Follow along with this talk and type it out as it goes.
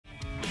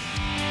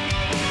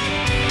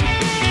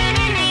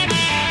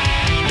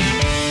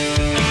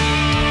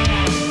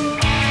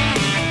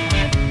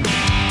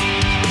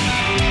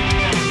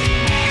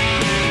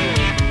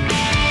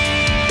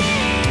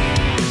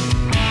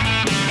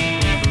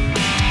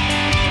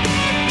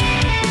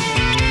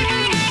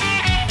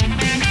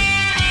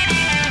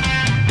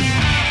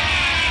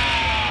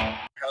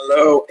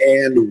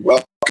and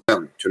welcome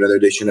to another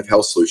edition of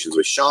Health Solutions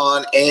with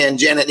Shawn and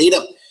Janet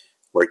Needham,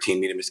 where Team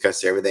Needham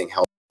discusses everything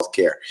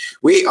healthcare.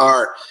 We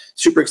are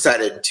super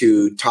excited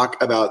to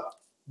talk about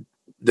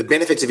the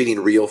benefits of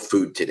eating real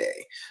food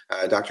today.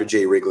 Dr.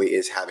 Jay Wrigley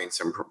is having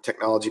some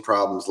technology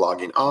problems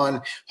logging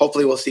on.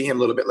 Hopefully we'll see him a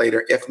little bit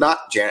later. If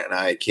not, Janet and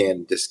I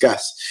can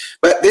discuss.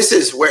 But this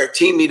is where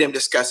Team Needham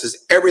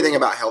discusses everything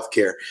about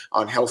healthcare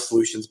on Health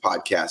Solutions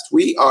Podcast.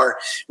 We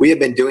have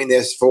been doing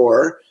this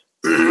for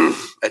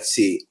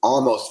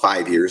almost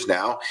 5 years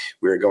now.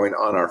 We're going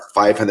on our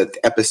 500th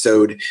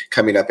episode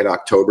coming up in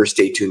October.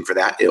 Stay tuned for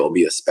that. It will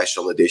be a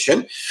special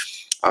edition.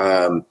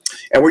 And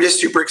we're just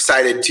super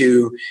excited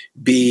to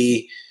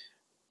be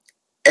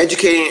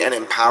educating and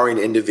empowering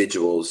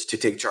individuals to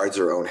take charge of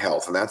their own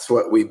health. And that's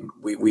what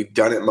we've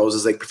done at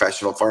Moses Lake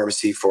Professional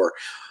Pharmacy for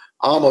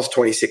almost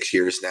 26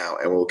 years now,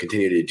 and we'll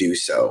continue to do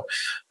so.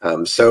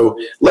 So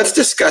let's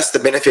discuss the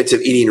benefits of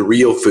eating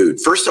real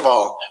food. First of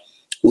all,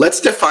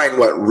 let's define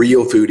what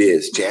real food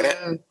is, Janet.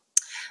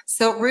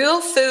 So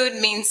real food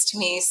means to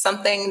me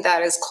something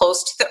that is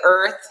close to the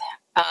earth,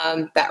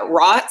 that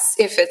rots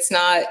if it's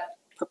not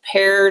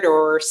prepared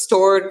or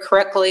stored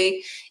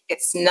correctly.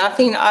 It's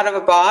nothing out of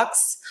a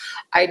box.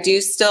 I do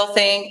still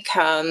think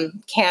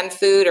canned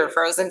food or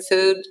frozen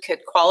food could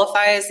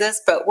qualify as this,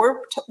 but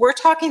we're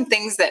talking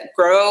things that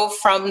grow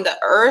from the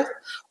earth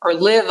or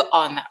live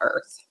on the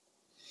earth.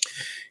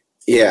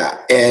 Yeah,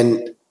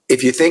 and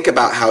if you think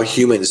about how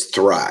humans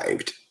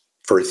thrived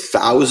for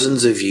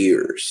thousands of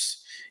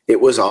years,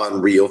 it was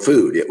on real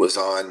food. It was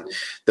on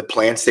the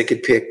plants they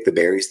could pick, the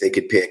berries they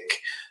could pick,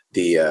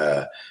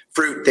 the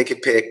fruit they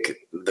could pick,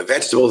 the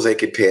vegetables they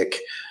could pick,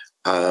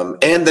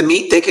 and the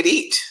meat they could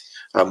eat,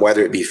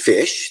 whether it be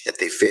fish that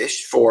they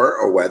fished for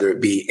or whether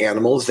it be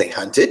animals they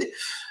hunted.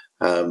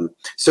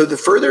 So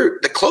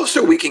the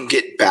closer we can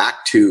get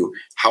back to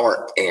how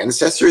our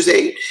ancestors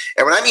ate,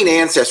 and when I mean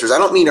ancestors, I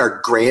don't mean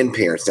our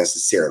grandparents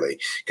necessarily,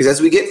 because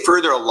as we get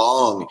further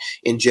along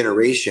in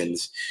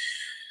generations,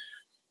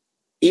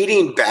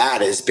 eating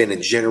bad has been a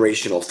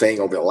generational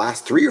thing over the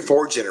last 3 or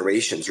 4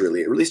 generations,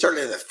 really. It really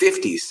started in the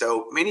 50s.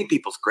 So many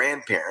people's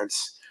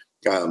grandparents,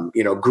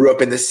 grew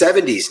up in the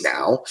 70s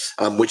now,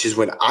 which is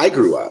when I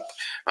grew up.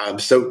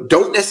 So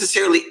don't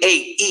necessarily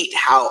eat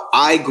how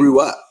I grew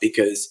up,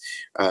 because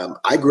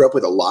I grew up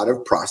with a lot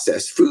of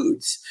processed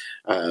foods.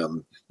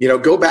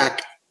 Go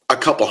back a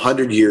couple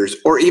hundred years,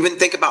 or even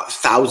think about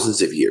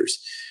thousands of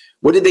years.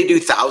 What did they do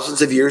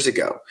thousands of years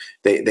ago?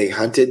 They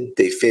hunted,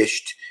 they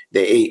fished,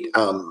 they ate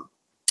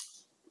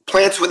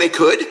plants when they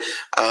could.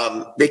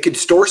 They could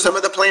store some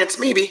of the plants,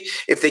 maybe,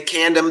 if they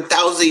canned them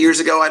thousands of years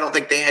ago. I don't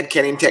think they had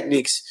canning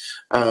techniques,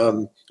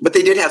 but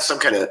they did have some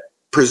kind of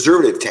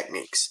preservative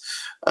techniques.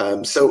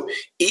 So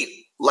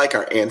eat like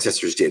our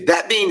ancestors did.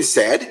 That being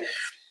said,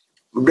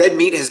 red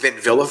meat has been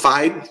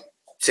vilified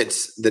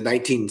since the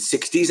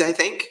 1960s, I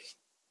think.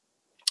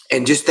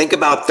 And just think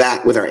about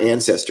that with our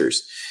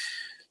ancestors.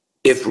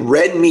 If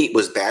red meat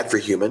was bad for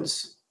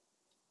humans,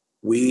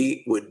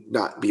 we would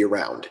not be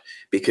around,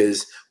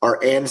 because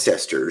our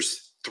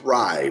ancestors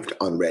thrived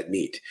on red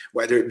meat,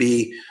 whether it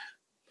be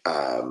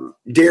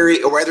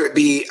dairy, or whether it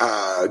be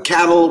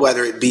cattle,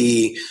 whether it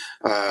be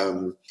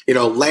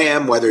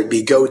lamb, whether it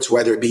be goats,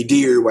 whether it be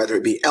deer, whether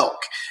it be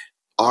elk.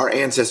 Our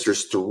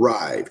ancestors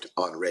thrived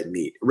on red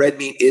meat. Red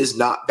meat is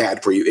not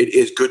bad for you. It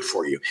is good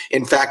for you.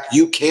 In fact,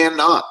 you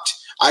cannot,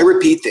 I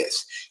repeat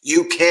this,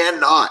 you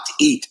cannot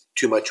eat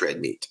too much red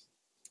meat.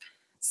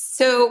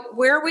 So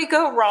where we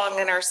go wrong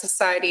in our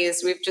society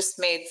is we've just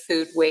made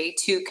food way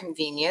too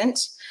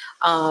convenient.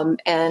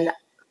 And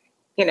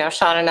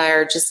Shawn and I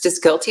are just as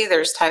guilty.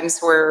 There's times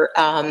where,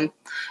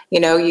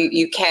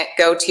 you can't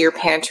go to your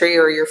pantry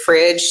or your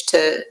fridge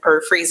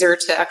or freezer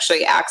to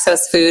actually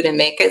access food and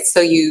make it. So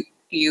you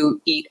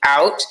eat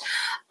out.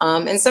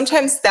 And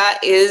sometimes that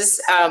is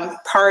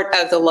part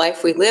of the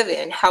life we live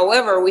in.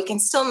 However, we can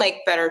still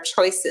make better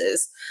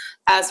choices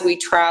as we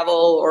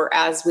travel or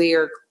as we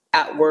are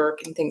at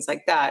work and things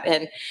like that.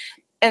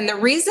 And the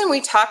reason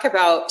we talk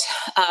about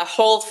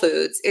whole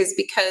foods is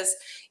because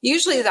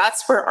usually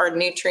that's where our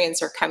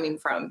nutrients are coming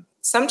from.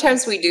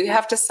 Sometimes we do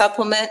have to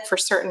supplement for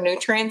certain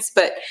nutrients,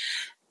 but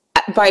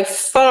by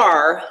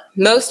far,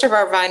 most of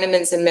our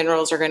vitamins and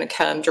minerals are going to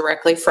come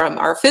directly from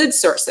our food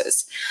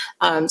sources.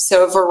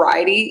 So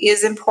variety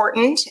is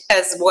important,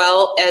 as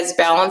well as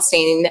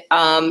balancing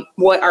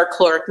what our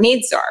caloric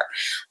needs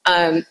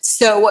are.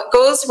 So what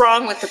goes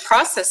wrong with the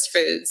processed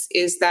foods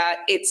is that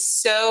it's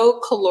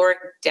so caloric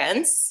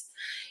dense.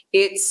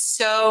 It's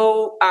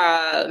so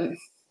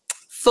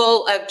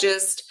full of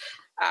just,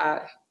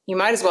 you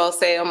might as well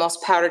say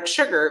almost powdered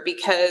sugar,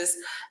 because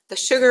the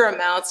sugar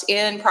amounts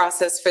in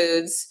processed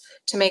foods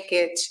to make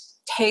it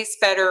taste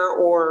better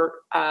or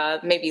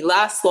maybe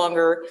last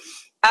longer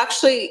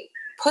actually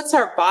puts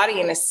our body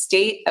in a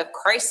state of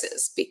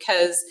crisis,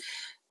 because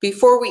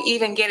before we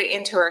even get it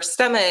into our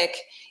stomach,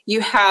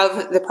 you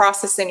have the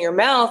process in your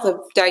mouth of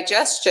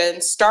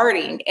digestion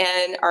starting,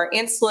 and our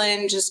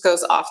insulin just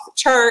goes off the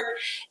chart.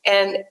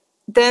 And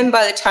then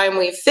by the time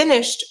we've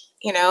finished,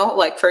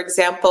 like for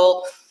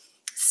example,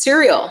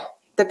 cereal.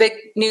 The big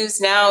news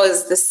now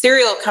is the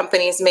cereal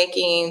companies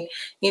making,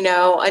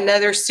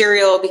 another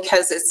cereal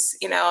because it's,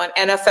 an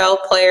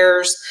NFL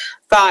players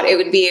thought it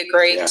would be a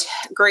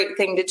great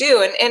thing to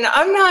do. And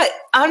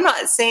I'm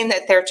not saying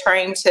that they're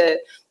trying to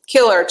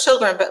kill our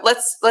children, but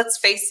let's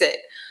face it.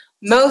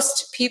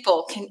 Most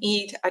people can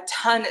eat a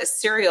ton of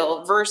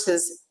cereal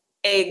versus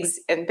eggs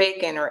and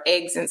bacon or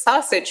eggs and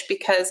sausage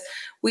because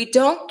we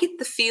don't get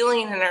the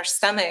feeling in our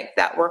stomach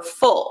that we're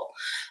full.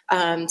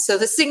 So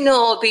the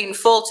signal of being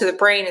full to the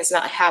brain is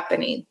not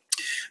happening.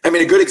 I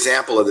mean, a good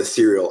example of the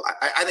cereal,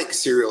 I think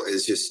cereal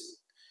is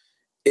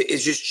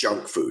just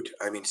junk food.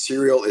 I mean,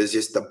 cereal is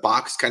just the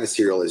box kind of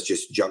cereal is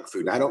just junk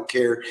food. And I don't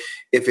care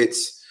if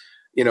it's,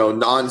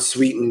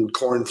 non-sweetened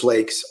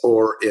cornflakes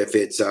or if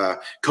it's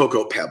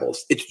Cocoa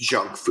Pebbles, it's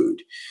junk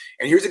food.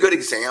 And here's a good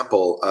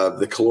example of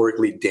the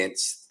calorically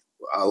dense,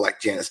 like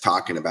Janet's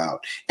talking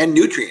about, and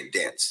nutrient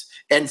dense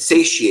and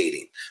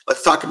satiating.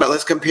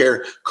 Let's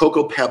compare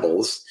Cocoa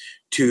Pebbles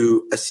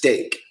to a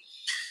steak.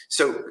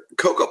 So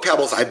Cocoa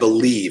Pebbles, I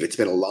believe, it's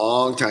been a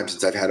long time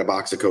since I've had a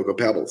box of Cocoa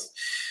Pebbles.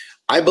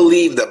 I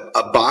believe that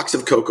a box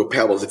of Cocoa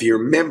Pebbles, if you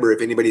remember,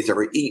 if anybody's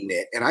ever eaten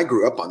it, and I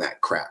grew up on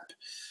that crap,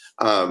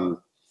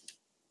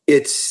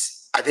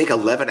 it's, I think,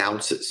 11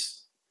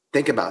 ounces.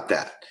 Think about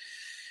that.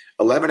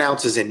 11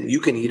 ounces, and you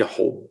can eat a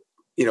whole,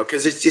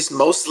 because it's just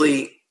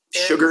mostly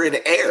sugar and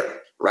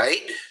air,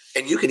 right?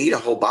 And you can eat a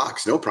whole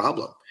box, no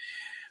problem.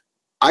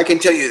 I can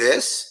tell you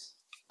this,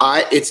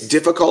 it's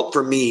difficult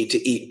for me to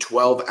eat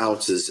 12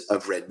 ounces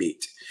of red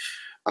meat.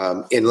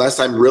 Unless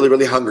I'm really,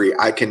 really hungry,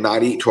 I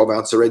cannot eat 12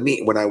 ounces of red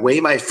meat. When I weigh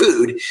my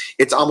food,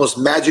 it's almost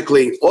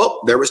magically,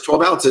 oh, there was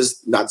 12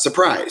 ounces, not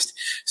surprised.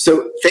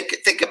 So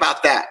think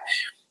about that.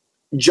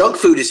 Junk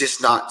food is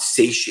just not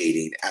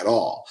satiating at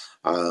all.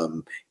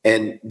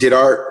 And did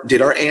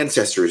our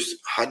ancestors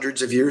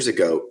hundreds of years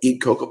ago eat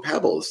Cocoa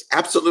Pebbles?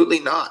 Absolutely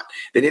not.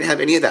 They didn't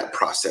have any of that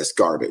processed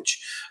garbage.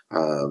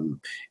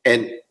 And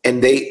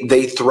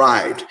they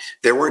thrived.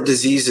 There weren't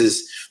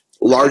diseases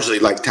largely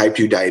like type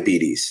 2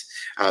 diabetes.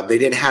 They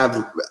didn't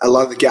have a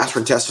lot of the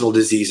gastrointestinal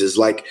diseases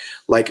like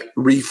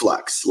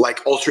reflux,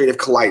 like ulcerative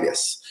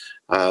colitis.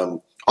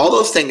 All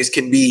those things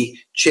can be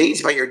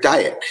changed by your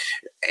diet.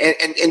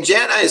 And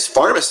Jan and I, as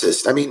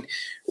pharmacists, I mean,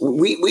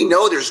 we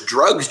know there's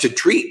drugs to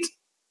treat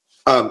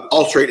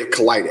ulcerative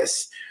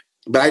colitis,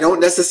 but I don't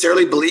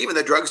necessarily believe in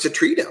the drugs to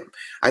treat them.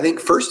 I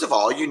think, first of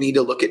all, you need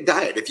to look at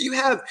diet. If you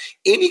have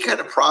any kind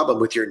of problem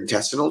with your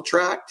intestinal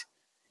tract,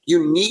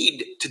 you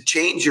need to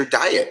change your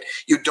diet.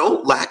 You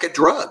don't lack a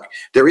drug.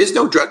 There is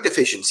no drug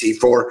deficiency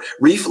for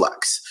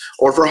reflux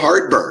or for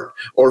heartburn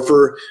or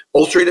for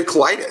ulcerative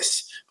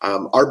colitis.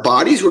 Our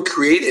bodies were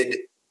created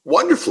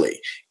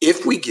wonderfully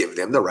if we give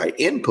them the right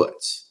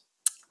inputs.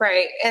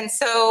 Right. And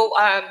so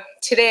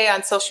today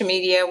on social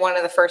media, one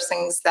of the first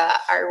things that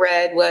I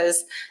read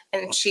was,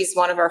 and she's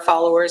one of our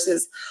followers,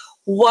 is,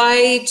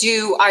 why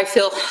do I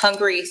feel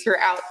hungry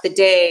throughout the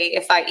day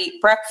if I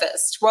eat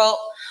breakfast? Well,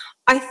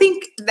 I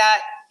think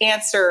that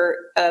answer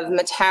of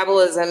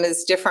metabolism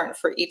is different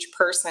for each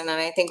person. And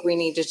I think we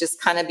need to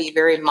just kind of be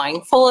very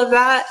mindful of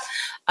that.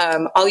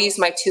 I'll use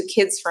my 2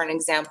 kids for an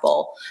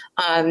example.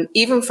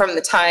 Even from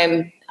the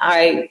time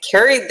I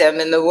carried them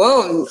in the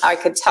womb, I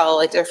could tell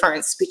a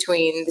difference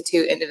between the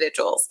 2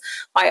 individuals.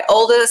 My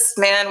oldest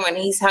man, when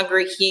he's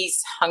hungry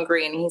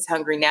and he's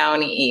hungry now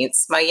and he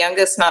eats. My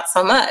youngest, not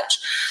so much.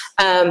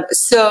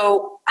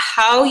 So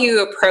how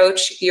you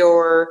approach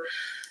your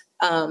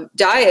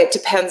diet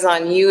depends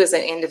on you as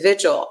an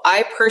individual.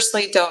 I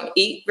personally don't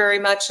eat very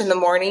much in the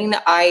morning.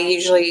 I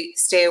usually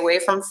stay away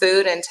from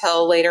food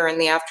until later in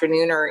the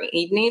afternoon or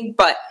evening,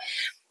 but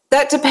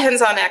that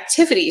depends on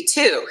activity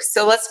too.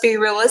 So let's be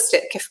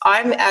realistic. If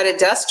I'm at a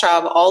desk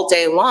job all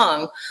day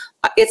long,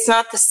 it's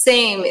not the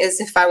same as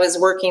if I was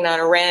working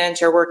on a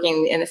ranch or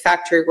working in a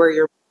factory where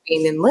you're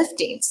moving and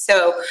lifting.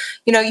 So,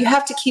 you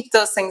have to keep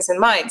those things in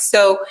mind.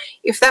 So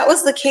if that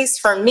was the case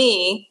for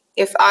me,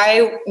 if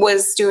I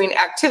was doing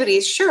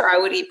activities, sure, I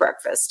would eat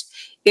breakfast.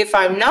 If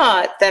I'm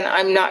not, then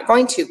I'm not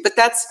going to. But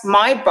that's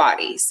my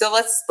body. So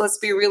let's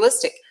be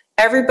realistic.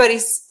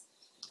 Everybody's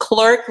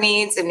caloric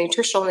needs and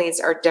nutritional needs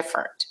are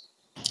different.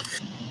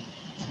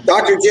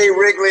 Dr. J.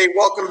 Wrigley,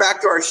 welcome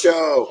back to our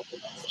show.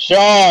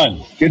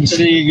 Shawn, good to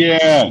see you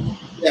again.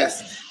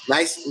 Yes.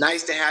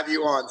 Nice to have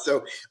you on.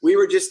 So we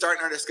were just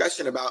starting our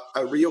discussion about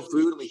real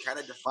food, and we kind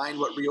of defined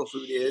what real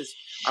food is.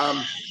 Tell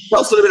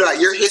us a little bit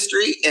about your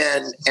history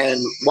and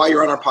why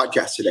you're on our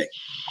podcast today.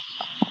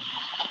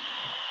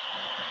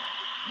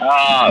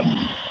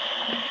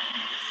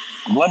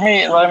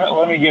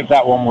 Let me get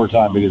that one more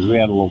time because we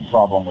had a little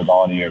problem with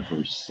audio for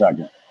a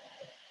second.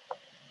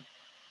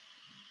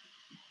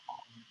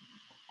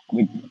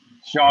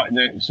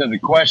 Shawn, so the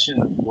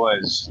question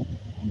was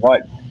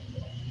what?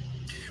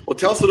 Well,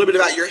 tell us a little bit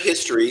about your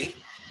history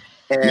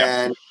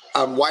and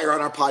why you're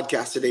on our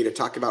podcast today to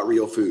talk about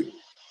real food.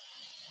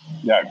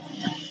 Yeah,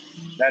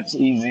 that's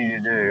easy to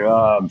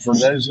do. For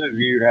those of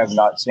you who have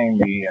not seen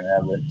me and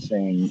haven't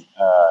seen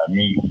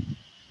me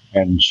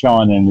and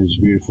Shawn and his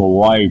beautiful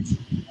wife,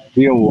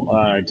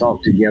 feel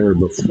talked together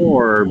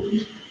before,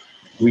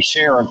 we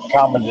share a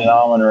common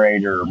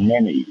denominator,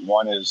 many.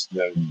 One is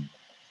the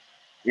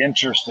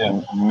interest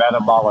in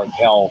metabolic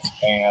health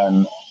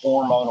and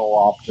hormonal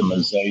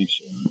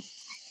optimization.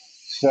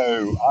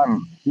 So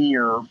I'm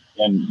here,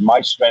 and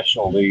my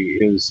specialty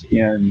is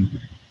in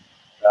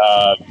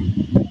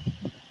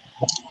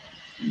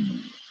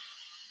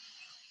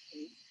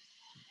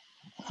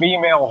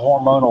female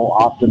hormonal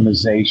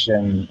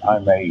optimization.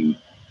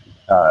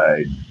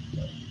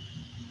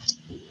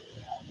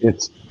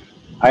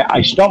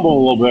 I stumble a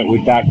little bit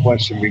with that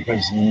question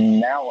because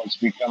now it's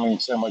becoming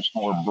so much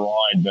more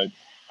broad, but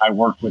I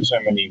work with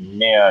so many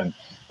men.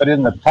 But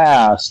in the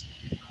past,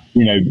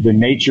 the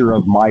nature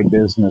of my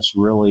business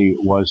really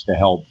was to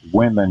help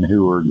women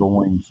who are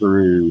going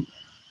through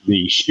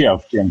the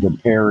shift into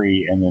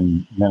peri and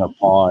then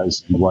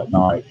menopause and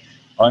whatnot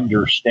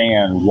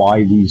understand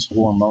why these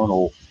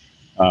hormonal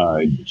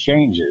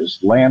changes,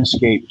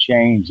 landscape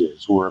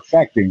changes were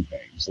affecting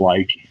things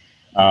like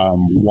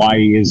why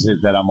is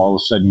it that I'm all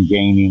of a sudden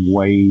gaining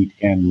weight,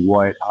 and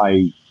what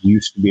I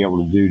used to be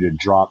able to do to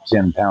drop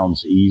 10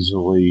 pounds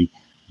easily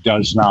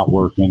does not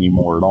work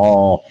anymore at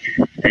all,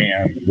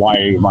 and why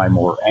am I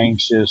more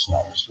anxious and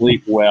I don't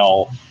sleep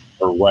well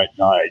or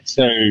whatnot.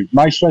 So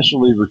my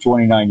specialty for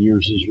 29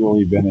 years has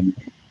really been in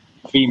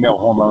female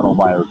hormonal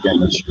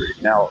biochemistry.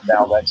 Now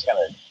that's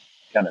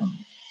kind of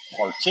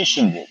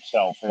partitioned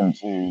itself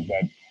into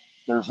that.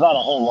 There's not a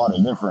whole lot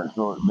of difference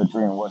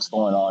between what's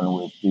going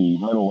on with the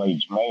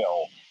middle-aged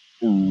male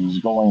who's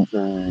going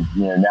through,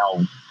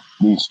 now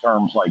these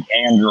terms like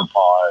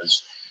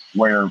andropause,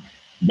 where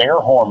their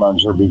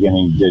hormones are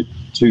beginning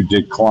to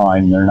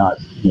decline. They're not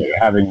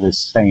having this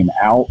same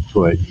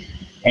output.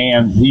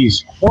 And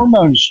these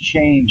hormones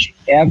change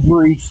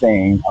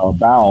everything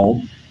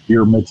about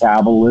your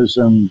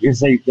metabolism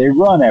because they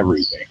run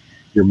everything.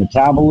 Your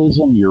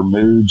metabolism, your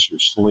moods, your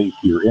sleep,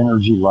 your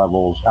energy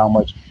levels, how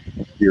much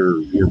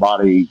your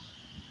body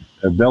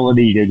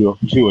ability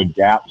to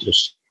adapt to.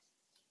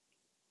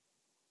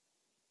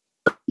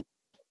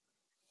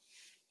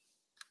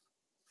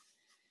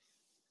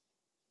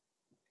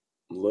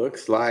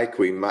 Looks like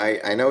we might.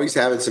 I know he's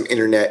having some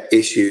internet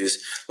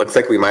issues. Looks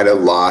like we might have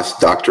lost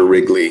Dr.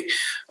 Wrigley.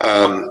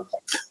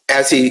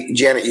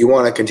 Janet, you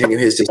want to continue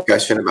his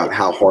discussion about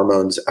how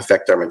hormones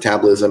affect our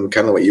metabolism,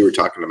 kind of what you were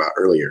talking about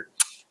earlier.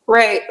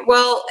 Right.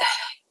 Well,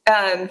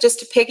 just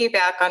to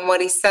piggyback on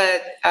what he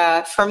said,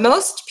 for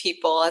most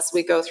people, as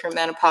we go through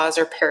menopause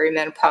or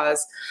perimenopause,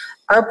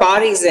 our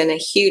body's in a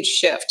huge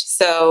shift.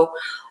 So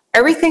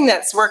everything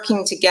that's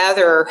working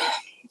together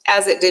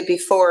as it did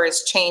before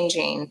is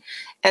changing.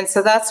 And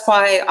so that's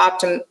why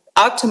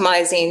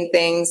optimizing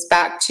things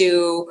back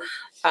to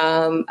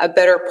a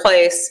better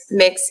place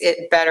makes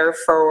it better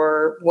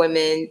for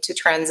women to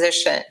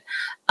transition.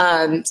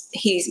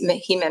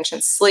 He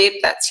mentioned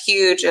sleep. That's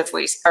huge. If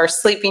we are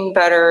sleeping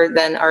better,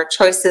 then our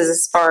choices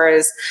as far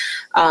as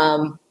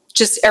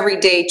just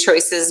everyday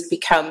choices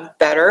become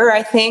better,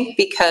 I think,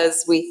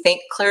 because we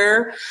think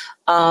clearer.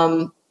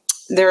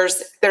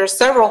 There's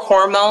several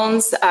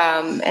hormones,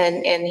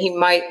 and he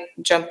might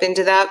jump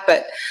into that,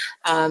 but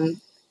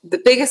the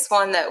biggest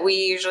one that we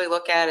usually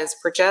look at is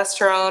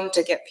progesterone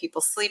to get people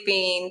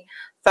sleeping,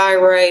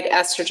 thyroid,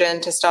 estrogen,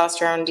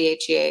 testosterone,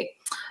 DHEA.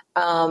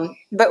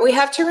 But we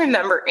have to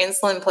remember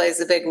insulin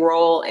plays a big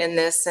role in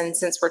this. And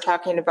since we're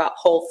talking about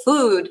whole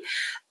food,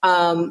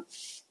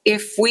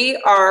 if we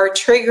are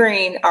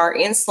triggering our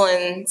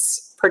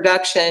insulin's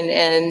production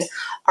and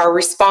our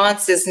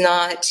response is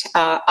not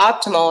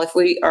optimal, if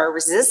we are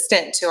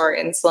resistant to our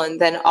insulin,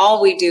 then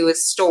all we do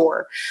is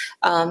store.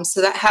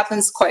 So that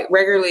happens quite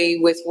regularly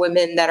with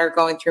women that are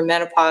going through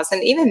menopause,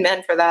 and even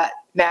men for that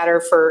matter,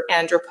 for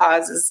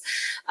andropauses,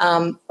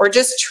 or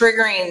just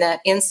triggering that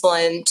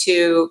insulin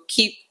to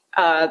keep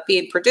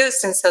being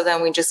produced. And so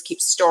then we just keep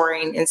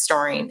storing and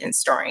storing and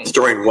storing.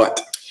 Storing what?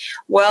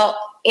 Well,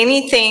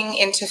 anything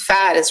into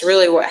fat is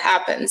really what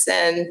happens.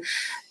 And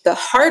the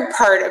hard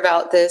part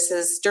about this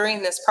is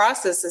during this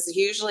process is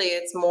usually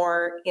it's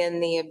more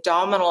in the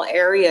abdominal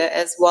area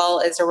as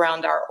well as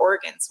around our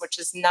organs, which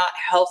is not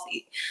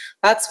healthy.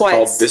 That's why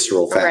it's called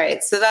visceral fat.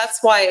 Right. So that's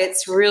why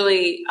it's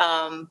really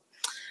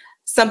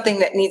something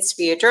that needs to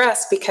be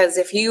addressed, because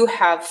if you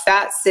have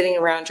fat sitting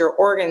around your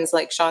organs,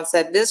 like Shawn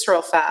said,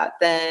 visceral fat,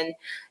 then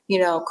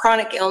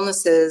chronic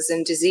illnesses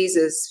and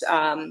diseases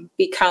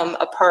become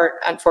a part,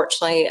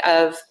 unfortunately,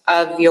 of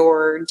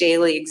your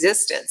daily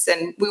existence.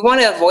 And we want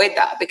to avoid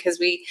that because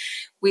we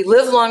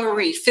live longer,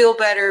 we feel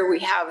better, we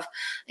have,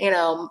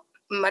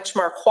 much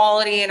more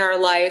quality in our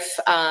life,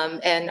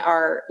 and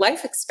our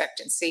life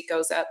expectancy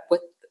goes up with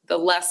the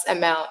less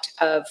amount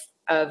of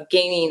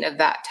gaining of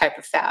that type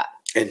of fat.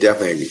 And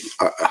definitely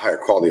a higher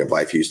quality of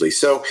life usually.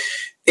 So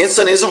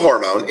insulin is a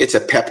hormone. It's a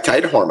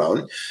peptide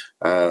hormone.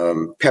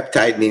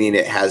 Peptide meaning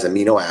it has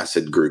amino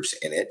acid groups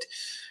in it.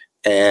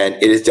 And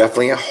it is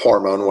definitely a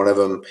hormone. One of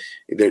them,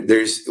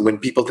 there's when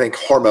people think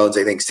hormones,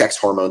 they think sex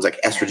hormones like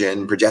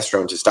estrogen,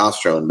 progesterone,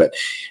 testosterone. But,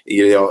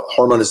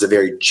 hormone is a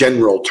very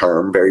general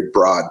term, very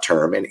broad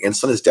term. And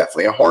insulin is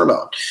definitely a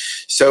hormone.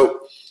 So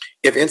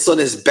if insulin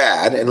is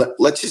bad, and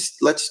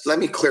let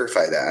me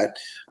clarify that.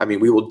 I mean,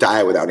 we will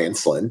die without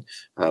insulin.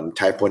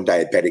 Type 1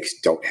 diabetics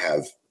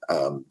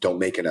don't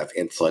make enough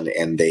insulin,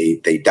 and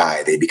they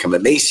die. They become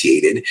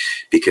emaciated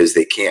because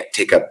they can't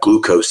take up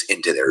glucose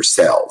into their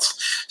cells.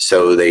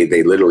 So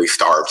they literally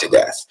starve to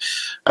death.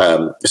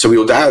 So we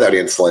will die without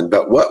insulin.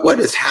 But what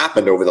has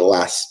happened over the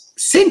last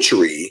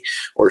century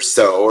or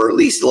so, or at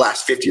least the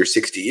last 50 or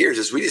 60 years,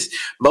 is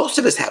most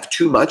of us have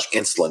too much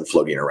insulin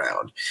floating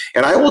around.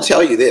 And I will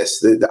tell you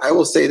this, I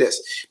will say this,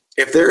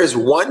 if there is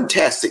one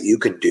test that you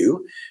can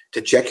do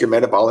to check your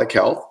metabolic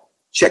health,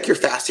 check your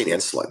fasting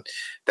insulin.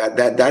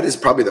 That is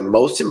probably the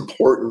most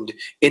important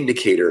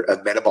indicator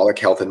of metabolic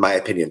health, in my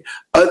opinion,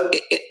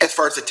 as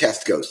far as the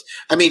test goes.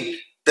 I mean,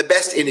 the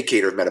best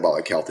indicator of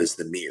metabolic health is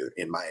the mirror,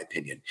 in my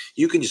opinion.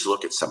 You can just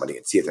look at somebody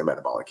and see if they're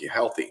metabolically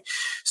healthy.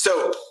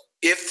 So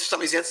if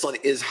somebody's insulin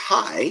is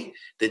high,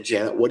 then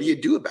Janet, what do you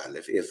do about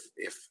it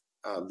if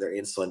their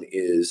insulin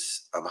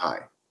is high?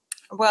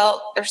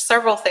 Well, there's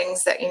several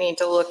things that you need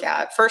to look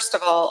at. First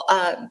of all,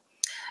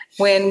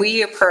 when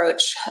we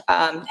approach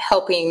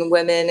helping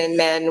women and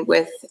men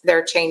with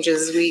their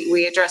changes,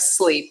 we address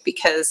sleep,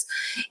 because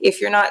if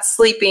you're not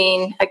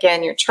sleeping,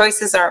 again, your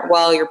choices aren't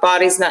well, your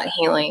body's not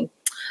healing.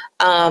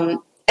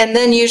 And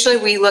then usually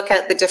we look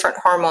at the different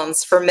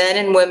hormones. For men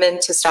and women,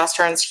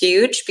 testosterone is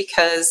huge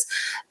because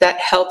that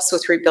helps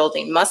with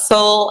rebuilding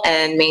muscle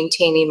and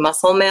maintaining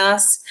muscle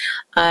mass.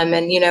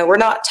 And, you know, we're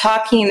not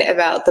talking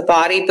about the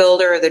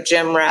bodybuilder or the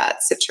gym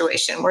rat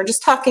situation. We're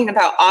just talking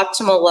about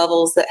optimal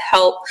levels that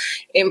help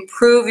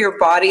improve your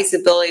body's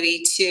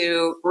ability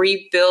to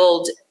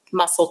rebuild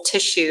muscle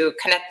tissue,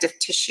 connective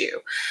tissue.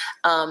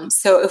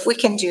 So if we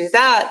can do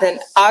that, then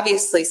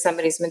obviously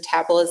somebody's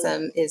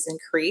metabolism is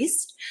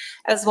increased,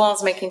 as well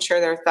as making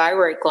sure their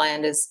thyroid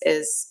gland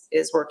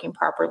is working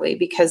properly.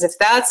 Because if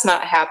that's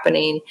not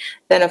happening,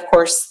 then of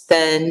course,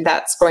 then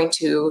that's going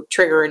to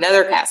trigger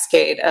another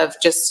cascade of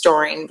just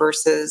storing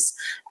versus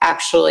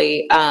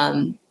actually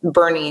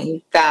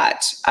burning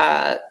that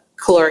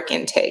caloric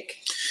intake.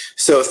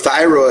 So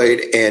thyroid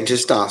and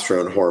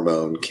testosterone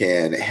hormone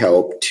can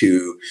help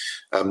to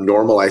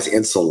normalize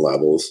insulin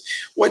levels.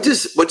 What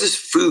does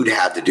food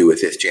have to do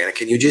with this, Janet?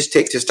 Can you just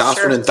take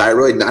testosterone and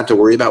thyroid, not to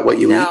worry about what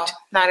you eat? No,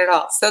 not at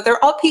all. So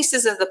they're all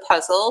pieces of the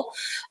puzzle.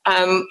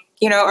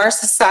 You know, our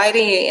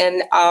society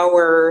and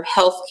our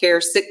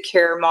healthcare, sick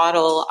care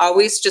model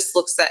always just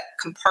looks at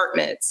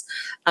compartments.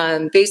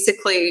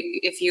 Basically,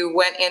 if you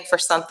went in for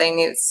something,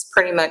 it's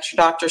pretty much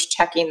doctor's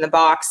checking the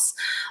box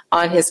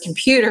on his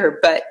computer.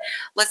 But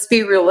let's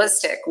be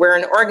realistic. We're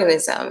an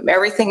organism.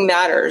 Everything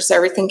matters.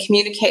 Everything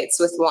communicates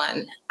with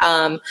one.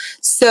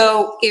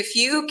 So if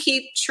you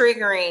keep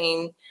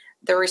triggering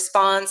the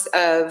response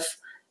of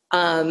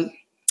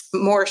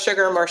more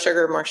sugar, more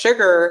sugar, more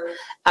sugar,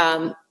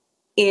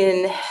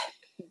 in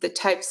the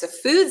types of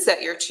foods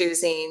that you're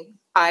choosing,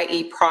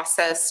 i.e.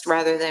 processed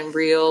rather than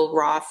real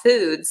raw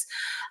foods,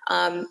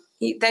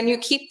 then you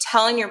keep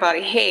telling your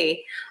body,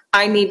 hey,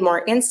 I need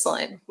more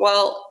insulin.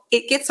 Well,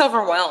 it gets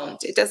overwhelmed.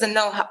 It doesn't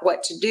know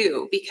what to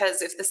do,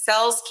 because if the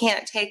cells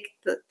can't take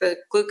the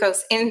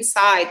glucose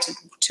inside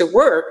to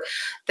work,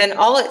 then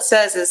all it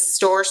says is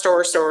store,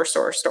 store, store,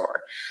 store,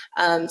 store.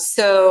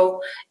 So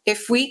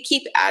if we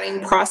keep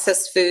adding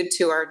processed food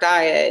to our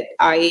diet,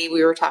 i.e.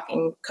 we were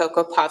talking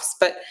Cocoa Puffs,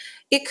 but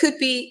it could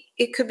be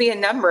a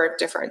number of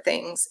different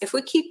things. If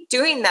we keep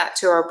doing that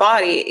to our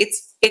body,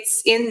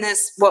 it's in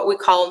this, what we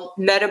call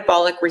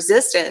metabolic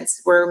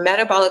resistance. We're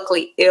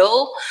metabolically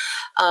ill.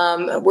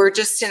 We're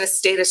just in a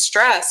state of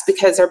stress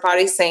because our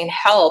body's saying,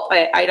 help,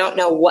 I don't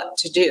know what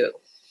to do.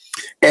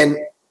 And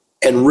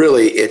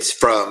really it's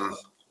from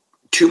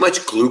too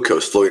much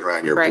glucose floating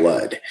around your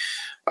blood.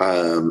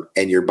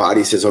 And your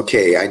body says,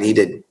 okay, I need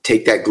to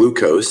take that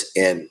glucose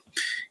and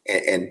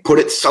put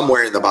it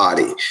somewhere in the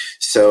body.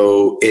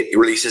 So it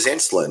releases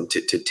insulin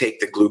to take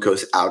the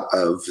glucose out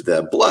of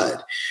the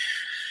blood.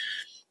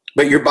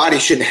 But your body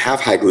shouldn't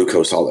have high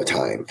glucose all the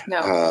time.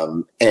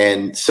 No.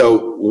 And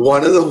so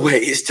one of the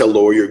ways to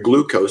lower your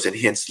glucose and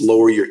hence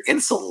lower your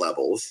insulin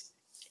levels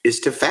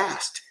is to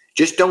fast.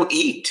 Just don't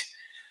eat.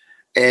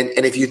 And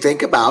if you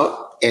think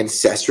about,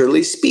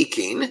 ancestrally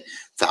speaking,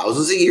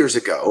 thousands of years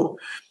ago,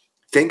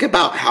 think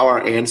about how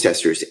our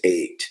ancestors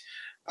ate.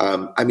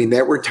 I mean,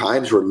 there were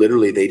times where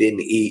literally they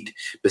didn't eat,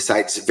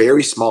 besides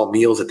very small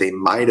meals that they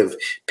might have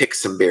picked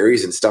some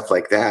berries and stuff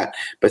like that,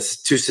 but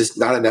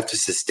not enough to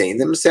sustain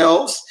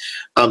themselves.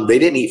 They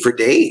didn't eat for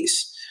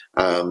days.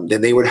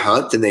 Then they would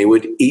hunt and they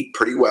would eat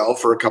pretty well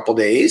for a couple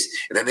days,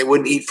 and then they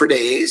wouldn't eat for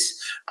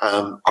days.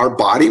 Our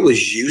body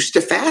was used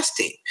to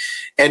fasting.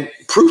 And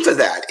proof of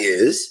that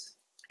is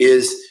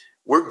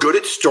we're good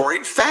at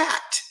storing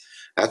fat.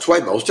 That's why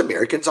most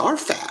Americans are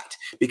fat,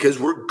 because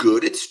we're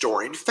good at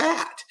storing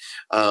fat.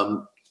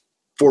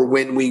 For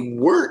when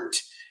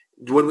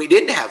we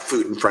didn't have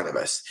food in front of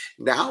us.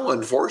 Now,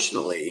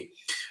 unfortunately,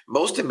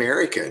 most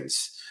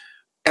Americans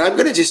and I'm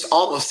going to just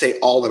almost say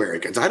all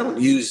Americans. I don't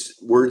use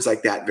words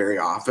like that very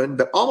often,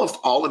 but almost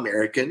all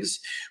Americans,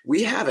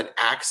 we have an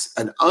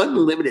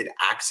unlimited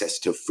access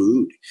to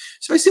food,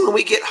 especially when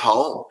we get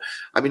home.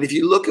 I mean, if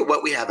you look at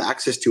what we have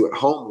access to at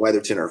home, whether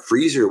it's in our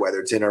freezer, whether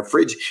it's in our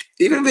fridge,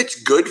 even if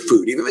it's good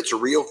food, even if it's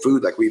real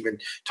food like we've been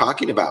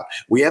talking about,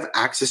 we have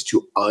access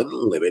to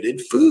unlimited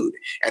food,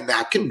 and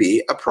that can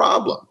be a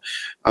problem.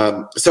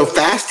 So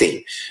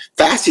fasting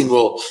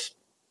will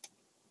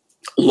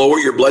lower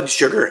your blood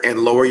sugar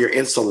and lower your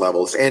insulin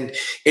levels. And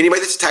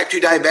anybody that's type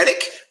 2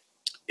 diabetic,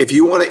 if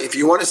you want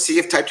to see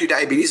if type 2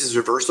 diabetes is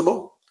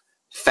reversible,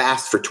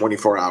 fast for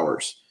 24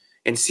 hours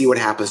and see what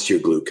happens to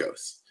your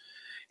glucose.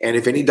 And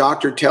if any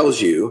doctor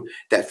tells you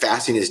that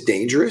fasting is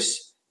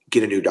dangerous,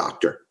 get a new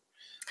doctor.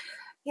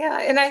 Yeah,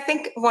 and I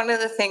think one of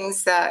the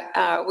things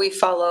that we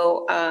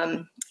follow,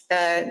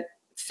 a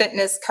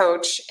fitness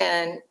coach,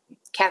 and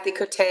Kathy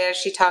Kotea,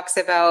 she talks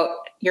about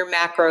your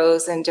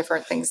macros and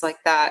different things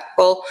like that.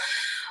 Well,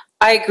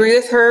 I agree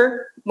with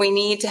her. We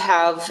need to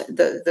have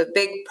the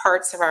big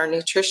parts of our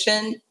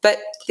nutrition, but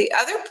the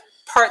other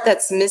part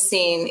that's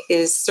missing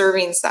is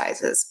serving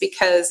sizes,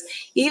 because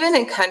even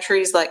in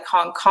countries like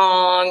Hong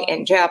Kong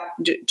and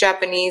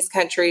Japanese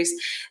countries,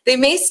 they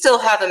may still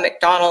have a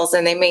McDonald's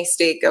and they may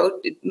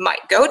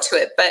might go to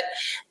it, but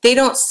they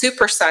don't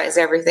supersize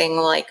everything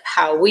like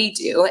how we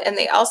do. And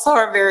they also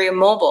are very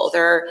immobile.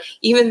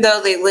 Even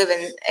though they live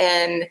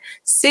in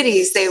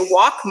cities, they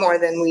walk more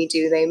than we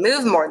do. They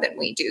move more than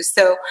we do.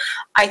 So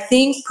I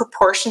think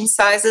proportion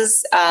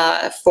sizes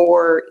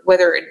for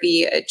whether it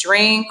be a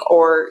drink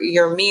or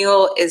your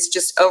meal is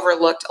just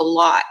overlooked a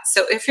lot.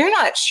 So if you're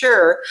not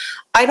sure,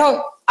 I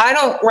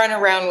don't run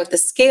around with the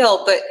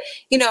scale, but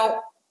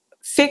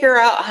figure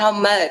out how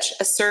much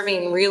a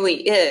serving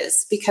really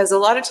is, because a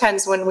lot of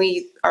times when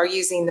we are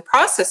using the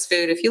processed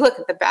food, if you look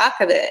at the back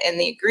of it and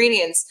the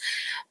ingredients,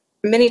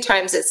 many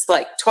times it's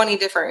like 20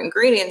 different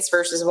ingredients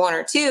versus 1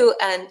 or 2.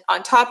 And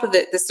on top of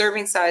it, the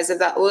serving size of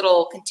that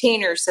little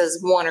container says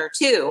 1 or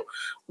 2.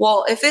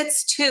 Well, if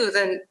it's 2,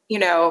 then,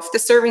 if the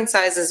serving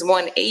size is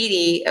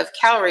 180 of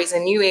calories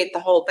and you ate the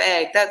whole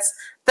bag, that's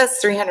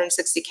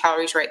 360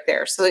 calories right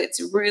there. So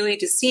it's really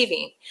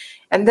deceiving.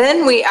 And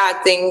then we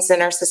add things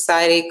in our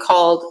society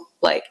called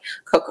like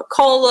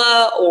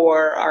Coca-Cola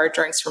or our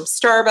drinks from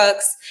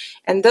Starbucks.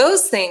 And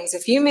those things,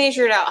 if you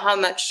measured out how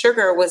much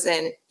sugar was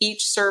in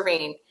each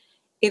serving,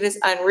 it is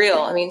unreal.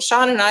 I mean,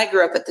 Shawn and I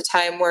grew up at the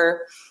time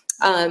where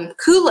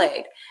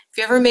Kool-Aid, if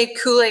you ever made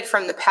Kool-Aid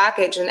from the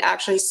package and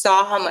actually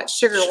saw how much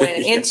sugar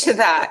went into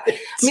that, I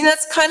mean,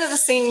 that's kind of the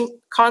same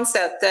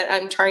concept that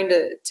I'm trying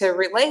to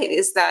relate,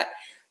 is that,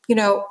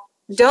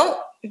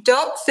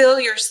 don't fill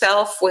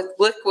yourself with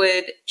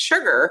liquid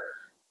sugar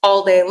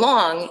all day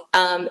long.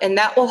 And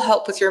that will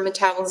help with your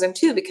metabolism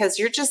too, because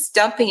you're just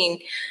dumping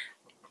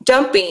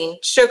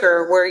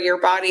sugar where your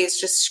body is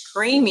just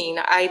screaming,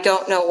 I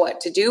don't know what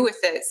to do with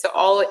it. So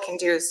all it can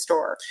do is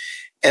store.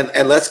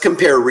 And let's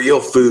compare real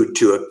food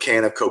to a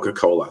can of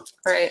Coca-Cola.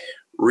 Right.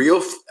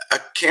 A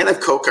can of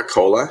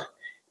Coca-Cola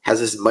has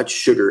as much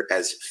sugar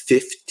as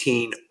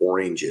 15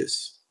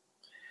 oranges.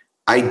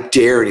 I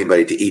dare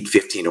anybody to eat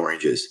 15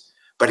 oranges.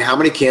 But how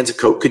many cans of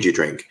Coke could you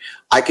drink?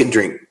 I can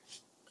drink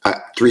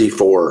 3,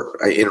 4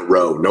 in a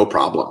row, no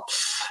problem.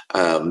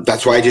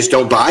 That's why I just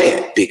don't buy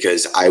it,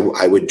 because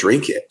I would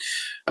drink it.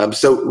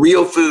 So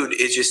real food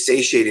is just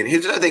satiating.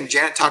 Here's another thing.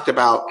 Janet talked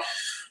about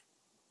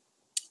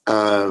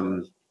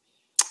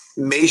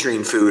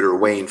measuring food or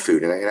weighing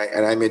food,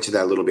 and I mentioned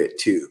that a little bit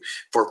too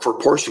for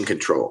portion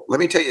control. Let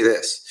me tell you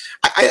this.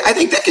 I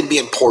think that can be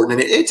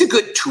important, and it's a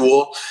good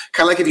tool,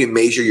 kind of like if you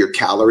measure your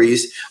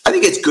calories. I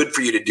think it's good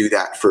for you to do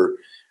that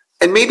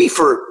and maybe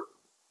for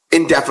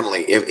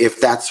indefinitely, if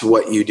that's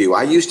what you do.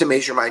 I used to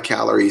measure my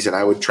calories and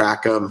I would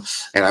track them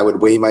and I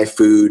would weigh my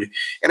food.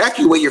 And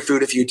after you weigh your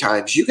food a few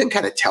times, you can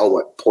kind of tell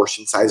what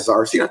portion sizes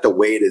are. So you don't have to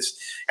weigh it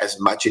as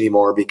much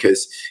anymore,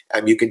 because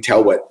you can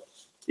tell what,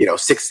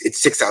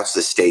 it's 6 ounces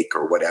of steak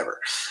or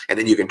whatever. And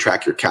then you can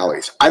track your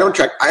calories. I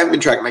haven't been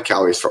tracking my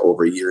calories for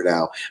over a year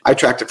now. I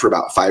tracked it for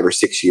about 5 or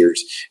 6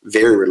 years,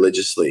 very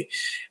religiously.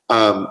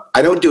 I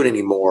don't do it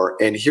anymore.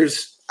 And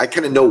I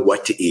kind of know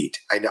what to eat.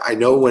 I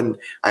know when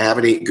I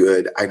haven't eaten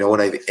good. I know when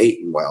I've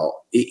eaten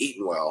well.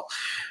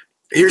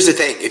 Here's the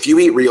thing. If you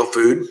eat real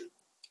food,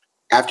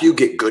 after you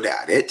get good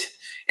at it,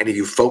 and if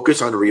you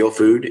focus on real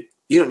food,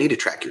 you don't need to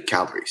track your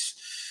calories.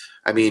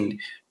 I mean,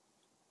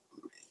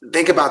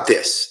 think about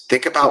this.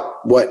 Think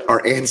about what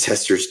our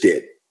ancestors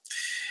did.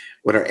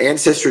 When our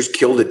ancestors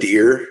killed a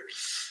deer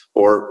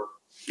or,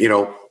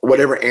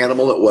 whatever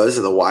animal it was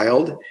in the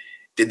wild,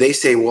 did they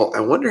say, well, I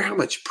wonder how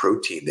much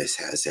protein this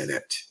has in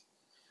it?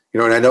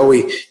 And I know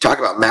we talk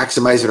about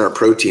maximizing our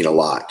protein a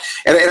lot.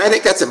 And I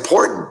think that's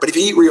important. But if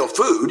you eat real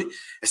food,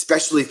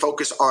 especially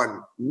focus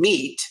on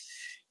meat,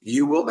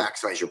 you will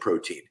maximize your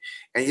protein.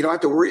 And you don't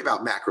have to worry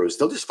about macros.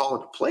 They'll just fall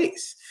into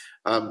place.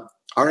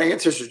 Our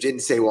ancestors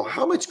didn't say, well,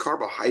 how much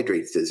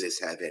carbohydrates does this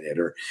have in it?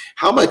 Or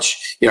how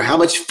much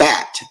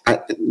fat?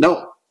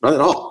 No, not at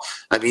all.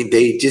 I mean,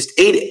 they just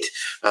ate it.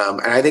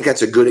 And I think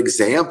that's a good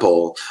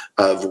example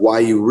of why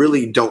you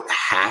really don't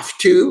have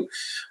to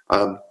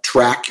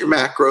track your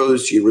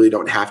macros. You really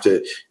don't have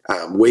to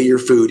weigh your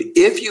food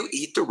if you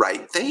eat the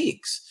right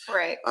things.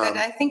 Right. But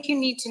I think you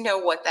need to know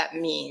what that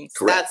means.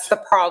 Correct. That's the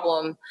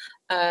problem.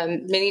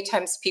 Many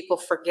times people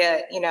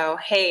forget,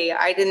 hey,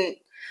 I didn't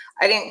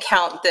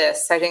count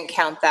this. I didn't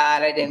count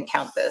that. I didn't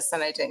count this.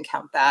 And I didn't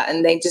count that.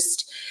 And they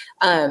just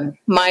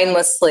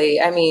mindlessly,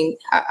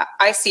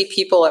 I see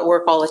people at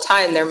work all the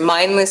time. They're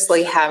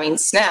mindlessly having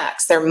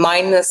snacks. They're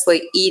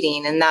mindlessly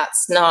eating. And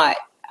that's not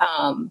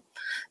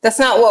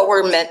what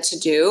we're meant to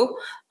do.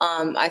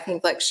 I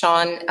think like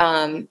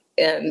Shawn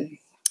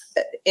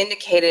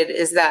indicated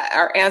is that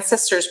our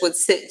ancestors would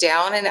sit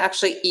down and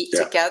actually eat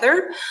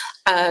together.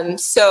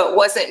 So it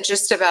wasn't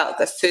just about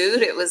the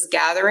food, it was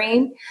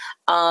gathering.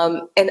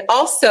 And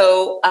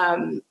also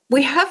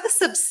we have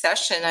this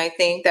obsession, I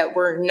think, that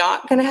we're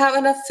not going to have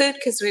enough food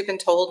because we've been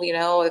told,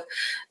 if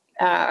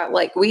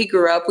like we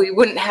grew up, we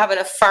wouldn't have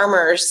enough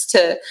farmers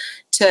to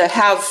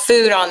have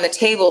food on the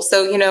table.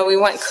 So, we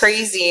went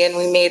crazy and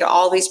we made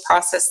all these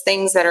processed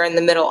things that are in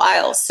the middle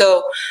aisle.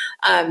 So,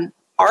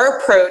 our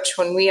approach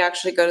when we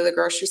actually go to the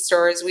grocery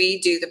store is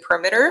we do the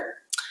perimeter.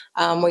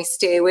 We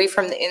stay away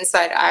from the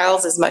inside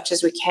aisles as much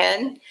as we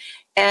can.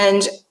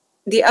 And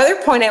the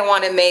other point I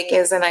want to make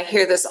is, and I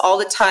hear this all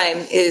the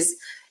time, is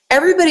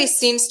everybody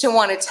seems to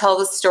want to tell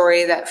the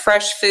story that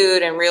fresh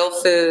food and real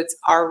foods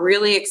are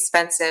really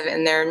expensive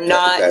and they're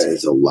not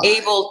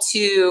able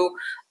to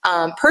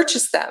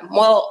purchase them.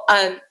 Well,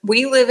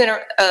 we live in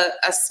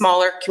a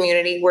smaller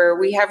community where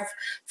we have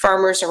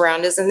farmers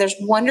around us, and there's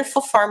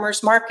wonderful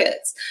farmers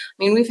markets.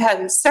 We've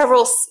had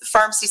several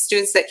pharmacy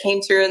students that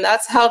came through, and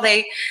that's how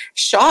they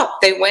shop.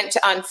 They went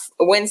on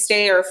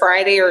Wednesday or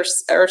Friday or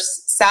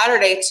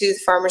Saturday to the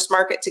farmers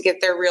market to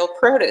get their real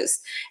produce.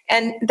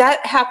 And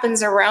that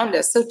happens around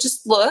us. So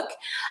just look.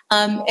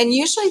 And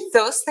usually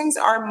those things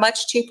are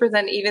much cheaper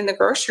than even the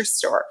grocery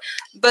store.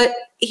 But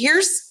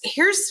here's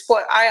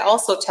what I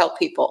also tell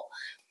people.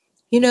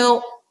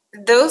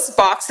 Those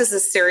boxes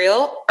of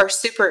cereal are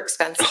super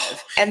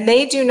expensive and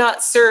they do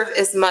not serve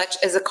as much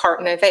as a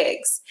carton of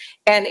eggs.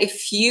 And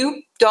if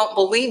you don't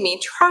believe me,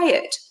 try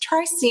it.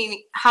 Try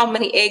seeing how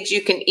many eggs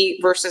you can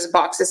eat versus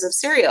boxes of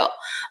cereal.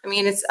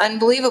 It's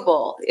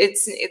unbelievable.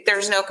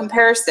 There's no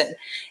comparison.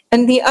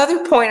 And the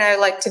other point I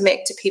like to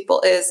make to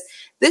people is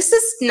this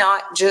is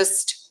not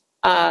just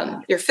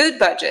your food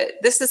budget.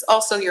 This is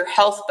also your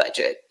health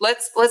budget.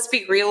 Let's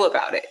be real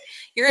about it.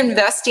 You're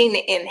investing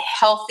in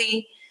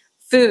healthy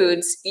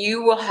foods,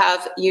 you will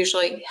have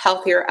usually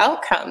healthier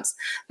outcomes.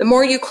 The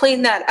more you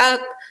clean that up,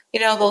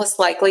 the less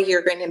likely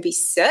you're going to be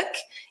sick.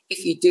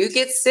 If you do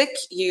get sick,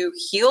 you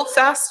heal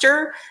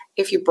faster.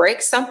 If you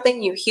break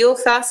something, you heal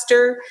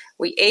faster.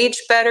 We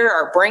age better.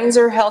 Our brains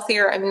are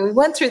healthier. We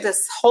went through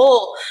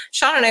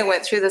Shawn and I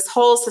went through this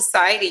whole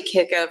society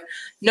kick of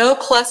no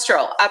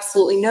cholesterol,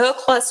 absolutely no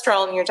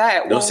cholesterol in your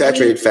diet. No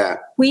saturated fat.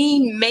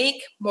 We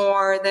make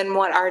more than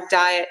what our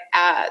diet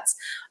adds.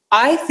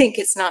 I think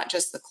it's not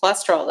just the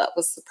cholesterol that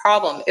was the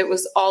problem. It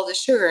was all the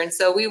sugar. And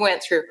so we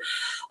went through,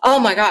 oh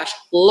my gosh,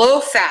 low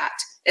fat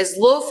as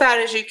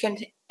you can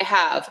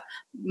have,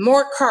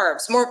 more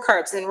carbs.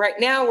 And right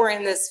now we're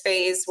in this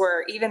phase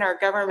where even our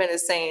government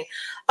is saying,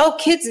 oh,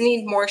 kids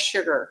need more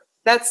sugar.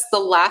 That's the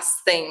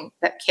last thing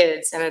that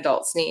kids and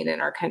adults need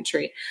in our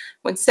country.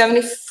 When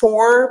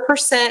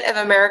 74% of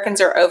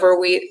Americans are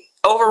overweight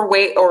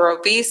or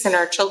obese, and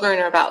our children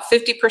are about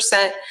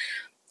 50%,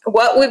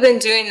 what we've been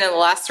doing in the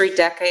last 3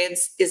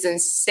 decades is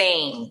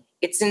insane.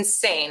 It's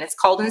insane. It's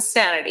called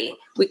insanity.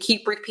 We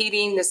keep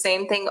repeating the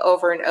same thing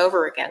over and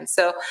over again.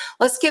 So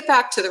let's get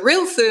back to the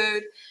real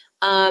food,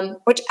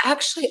 which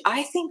actually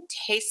I think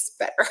tastes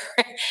better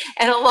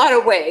in a lot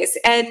of ways.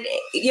 And,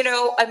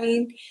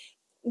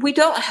 we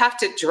don't have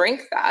to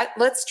drink that.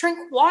 Let's drink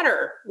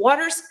water.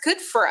 Water's good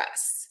for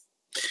us.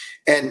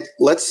 And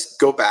let's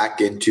go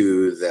back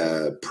into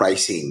the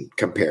pricing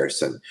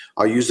comparison.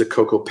 I'll use the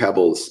Cocoa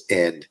Pebbles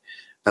and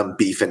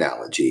beef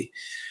analogy.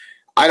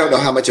 I don't know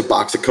how much a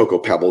box of Cocoa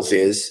Pebbles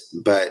is,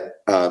 but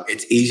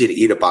it's easy to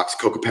eat a box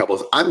of Cocoa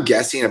Pebbles. I'm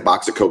guessing a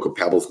box of Cocoa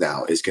Pebbles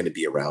now is going to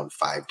be around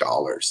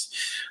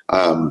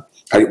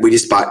 $5. We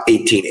just bought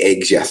 18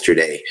 eggs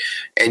yesterday,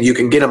 and you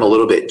can get them a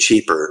little bit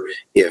cheaper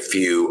if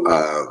you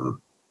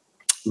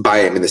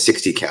buy them in the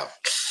 60 count.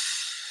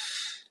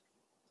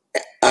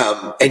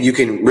 And you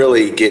can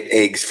really get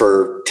eggs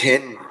for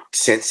 10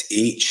 cents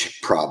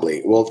each,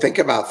 probably. Well, think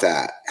about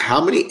that.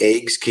 How many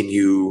eggs can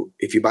you,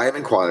 if you buy them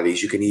in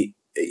quantities, you can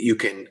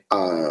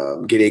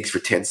get eggs for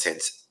 10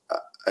 cents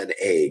an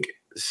egg.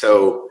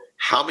 So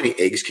how many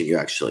eggs can you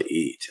actually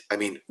eat?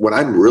 When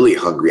I'm really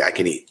hungry, I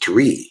can eat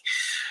 3.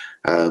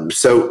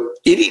 So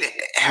eating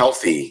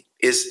healthy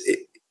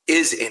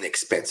is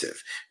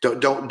inexpensive.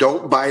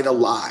 Don't buy the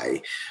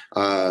lie.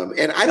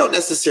 And I don't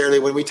necessarily,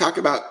 when we talk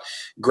about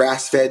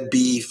grass-fed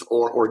beef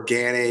or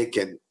organic,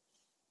 and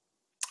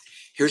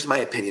here's my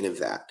opinion of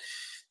that.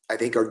 I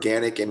think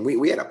organic, and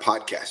we had a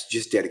podcast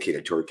just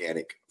dedicated to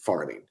organic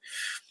farming.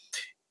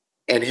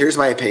 And here's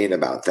my opinion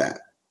about that.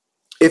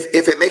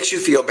 If it makes you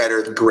feel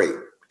better, great.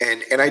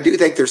 And I do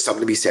think there's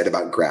something to be said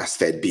about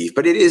grass-fed beef,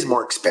 but it is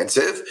more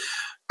expensive.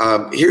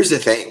 Here's the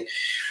thing.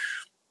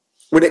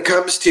 When it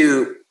comes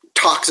to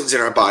toxins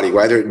in our body,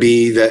 whether it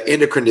be the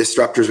endocrine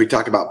disruptors, we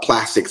talk about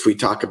plastics, we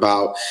talk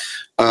about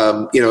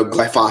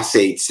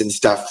glyphosates and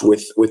stuff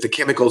with the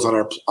chemicals on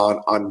our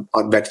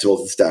on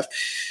vegetables and stuff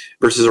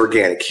versus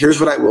organic. Here's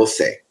what I will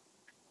say.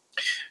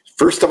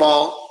 First of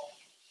all,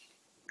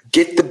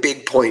 get the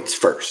big points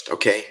first,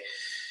 okay?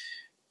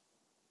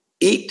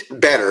 Eat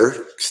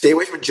better, stay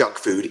away from junk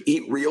food,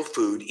 eat real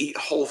food, eat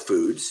whole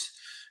foods,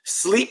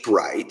 sleep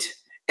right,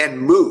 and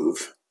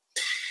move.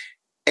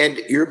 And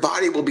your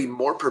body will be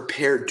more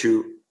prepared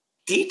to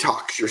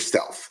detox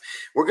yourself.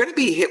 We're going to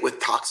be hit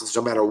with toxins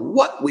no matter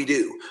what we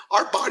do.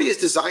 Our body is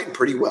designed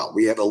pretty well.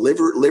 We have a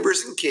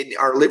livers and kidney.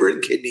 Our liver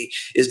and kidney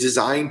is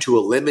designed to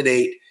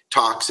eliminate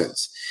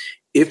toxins.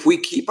 If we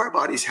keep our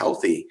bodies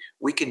healthy,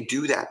 we can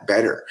do that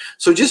better.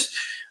 So just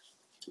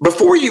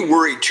before you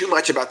worry too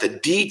much about the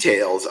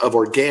details of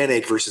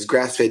organic versus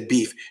grass-fed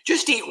beef,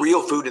 just eat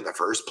real food in the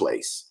first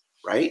place,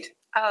 right?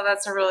 Oh,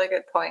 that's a really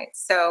good point.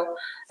 So,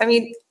 I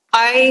mean,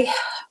 I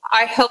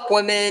help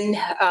women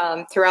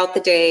throughout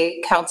the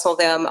day, counsel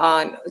them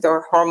on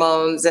their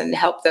hormones and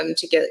help them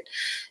to get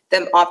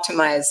them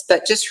optimized.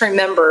 But just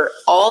remember,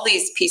 all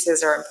these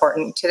pieces are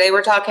important. Today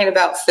we're talking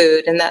about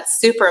food, and that's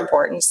super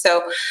important.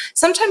 So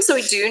sometimes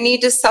we do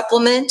need to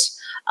supplement.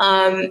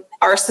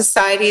 Our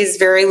society is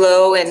very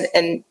low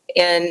in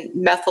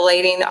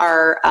methylating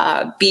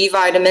our B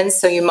vitamins,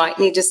 so you might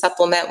need to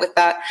supplement with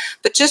that.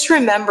 But just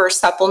remember,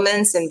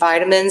 supplements and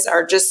vitamins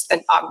are just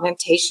an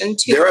augmentation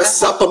to. They're a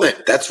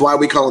supplement. That's why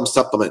we call them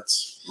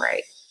supplements.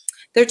 Right.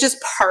 They're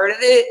just part of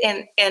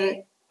it,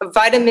 and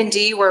vitamin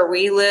D where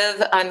we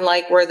live,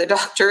 unlike where the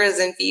doctor is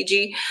in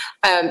Fiji,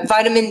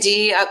 vitamin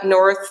D up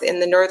north in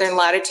the northern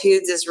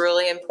latitudes is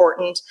really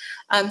important.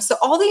 So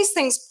all these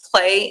things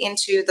play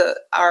into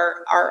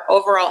our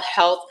overall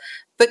health,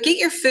 but get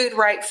your food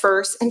right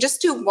first and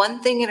just do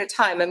one thing at a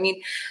time. I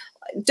mean,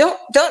 don't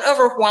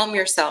overwhelm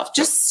yourself.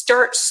 Just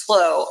start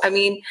slow. I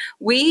mean,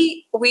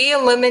 we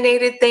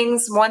eliminated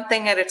things one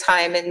thing at a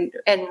time,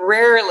 and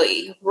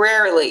rarely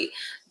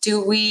do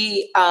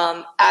we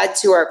add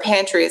to our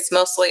pantry. It's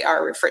mostly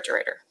our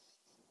refrigerator.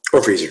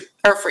 Or freezer.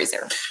 Or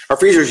freezer. Our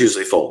freezer is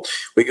usually full.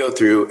 We go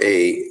through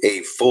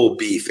a full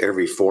beef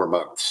every 4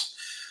 months.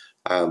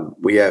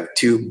 We have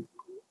 2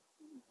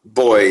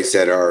 boys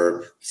that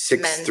are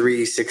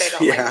 6'3",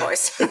 6'4". Yeah. Like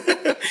boys.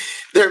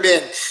 They're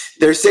men.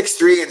 They're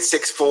 6'3" and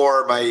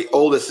 6'4". My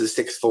oldest is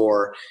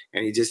 6'4",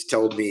 and he just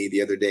told me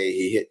the other day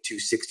he hit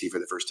 260 for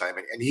the first time,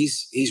 and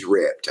he's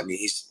ripped. I mean,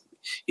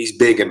 he's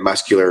big and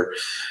muscular.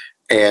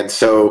 And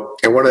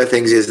one of the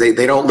things is they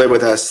don't live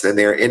with us and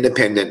they're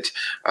independent,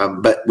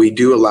 but we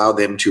do allow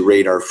them to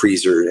raid our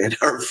freezer, and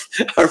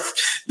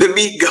the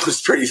meat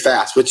goes pretty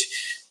fast,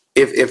 which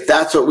if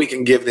that's what we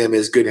can give them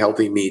is good,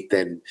 healthy meat,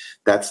 then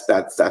that's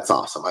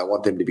awesome. I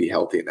want them to be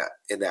healthy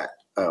in that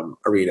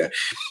arena.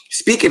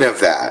 Speaking of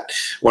that,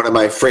 one of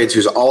my friends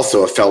who's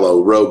also a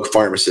fellow rogue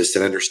pharmacist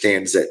and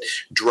understands that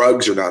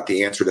drugs are not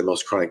the answer to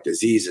most chronic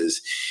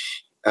diseases.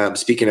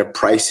 Speaking of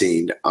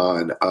pricing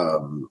on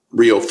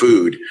real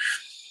food,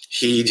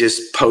 he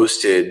just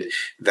posted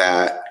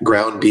that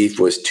ground beef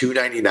was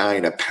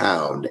 $2.99 a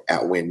pound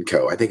at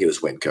Winco. I think it was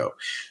Winco.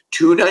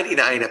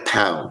 $2.99 a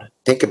pound.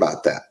 Think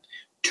about that.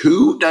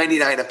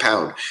 $2.99 a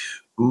pound.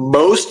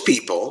 Most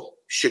people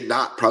should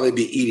not probably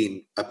be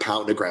eating a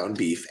pound of ground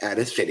beef at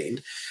a fitting,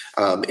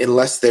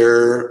 unless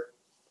they're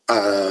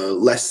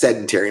less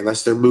sedentary,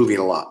 unless they're moving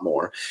a lot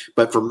more.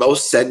 But for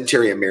most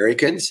sedentary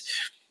Americans,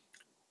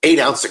 8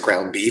 ounces of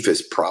ground beef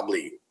is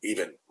probably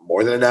even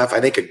more than enough.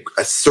 I think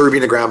a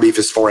serving of ground beef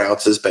is 4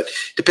 ounces, but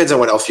depends on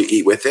what else you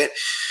eat with it.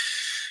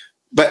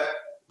 But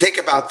think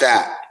about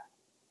that.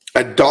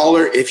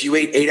 $1, if you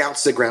ate 8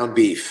 ounces of ground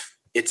beef,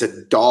 it's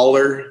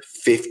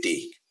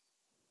 $1.50.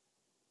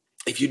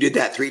 If you did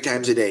that 3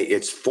 times a day,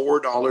 it's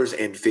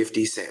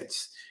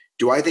 $4.50.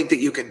 Do I think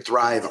that you can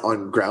thrive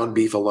on ground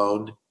beef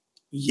alone?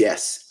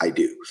 Yes, I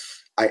do.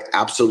 I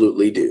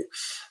absolutely do.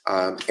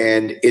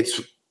 And it's,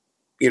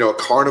 a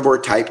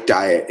carnivore type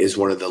diet is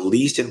one of the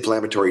least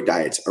inflammatory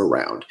diets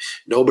around.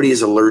 Nobody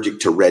is allergic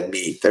to red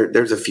meat.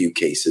 There's a few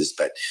cases,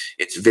 but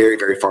it's very,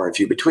 very far and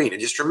few between.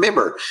 And just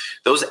remember,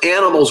 those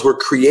animals were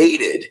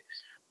created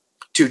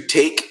to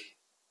take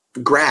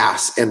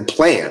grass and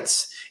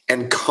plants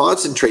and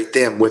concentrate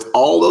them with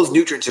all those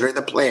nutrients that are in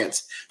the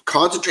plants,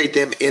 concentrate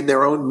them in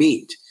their own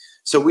meat.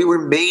 So we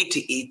were made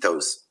to eat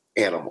those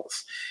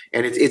animals.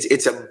 And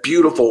it's a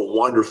beautiful,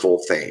 wonderful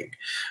thing.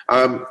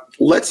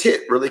 Let's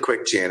hit really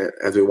quick, Janet,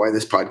 as we wind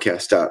this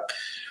podcast up.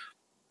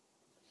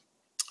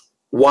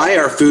 Why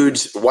are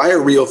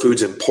real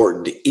foods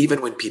important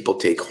even when people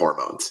take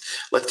hormones?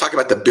 Let's talk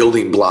about the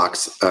building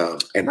blocks.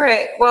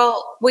 Right.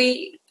 Well,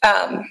 we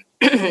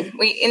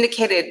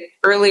indicated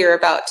earlier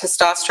about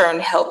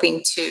testosterone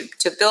helping to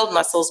build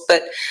muscles,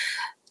 but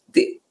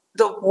the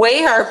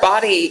way our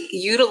body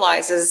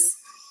utilizes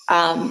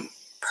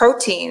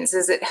proteins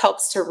is it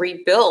helps to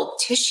rebuild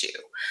tissue.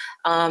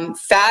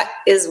 Fat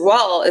as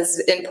well is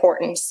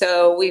important.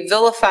 So we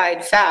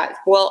vilified fat.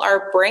 Well,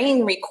 our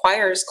brain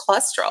requires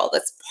cholesterol.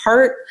 That's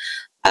part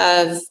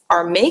of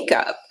our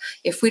makeup.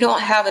 If we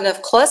don't have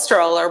enough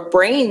cholesterol, our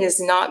brain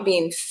is not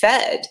being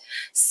fed.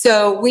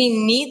 So we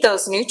need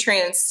those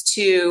nutrients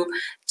to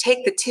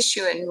take the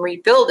tissue and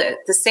rebuild it.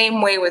 The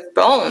same way with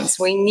bones.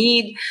 We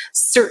need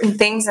certain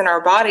things in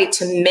our body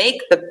to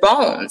make the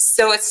bones.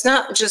 So it's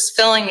not just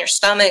filling your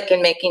stomach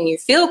and making you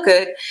feel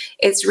good.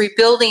 It's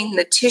rebuilding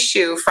the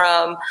tissue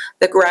from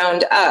the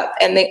ground up.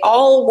 And they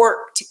all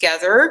work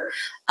together,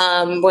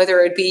 whether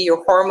it be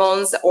your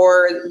hormones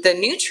or the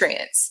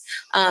nutrients.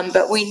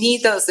 But we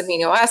need those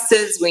amino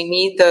acids. We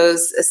need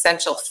those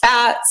essential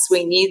fats.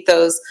 We need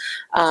those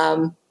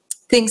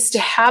things to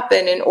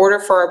happen in order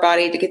for our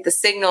body to get the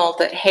signal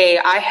that, hey,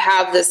 I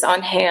have this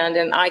on hand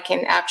and I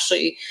can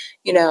actually,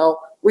 you know,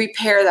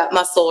 repair that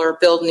muscle or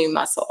build new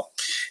muscle.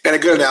 And a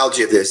good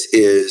analogy of this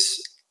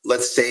is,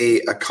 let's say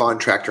a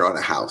contractor on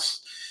a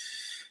house.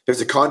 There's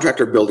a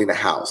contractor building a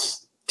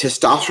house.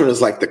 Testosterone is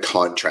like the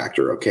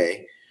contractor,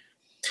 okay?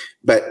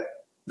 But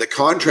the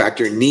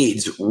contractor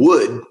needs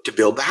wood to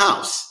build the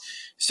house.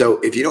 So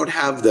if you don't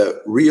have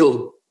the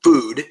real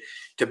food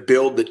to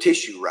build the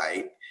tissue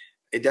right,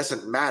 it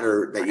doesn't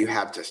matter that you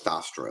have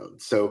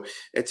testosterone. So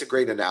it's a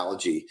great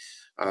analogy.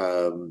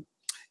 And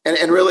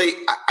really,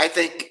 I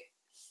think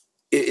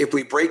if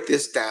we break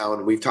this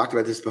down, we've talked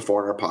about this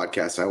before in our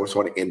podcast, and I just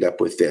want to end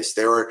up with this.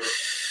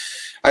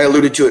 I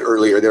alluded to it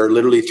earlier, there are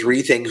literally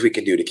 3 things we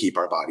can do to keep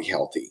our body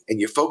healthy. And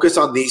you focus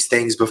on these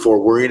things before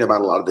worrying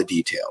about a lot of the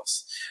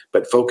details.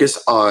 But focus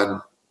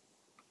on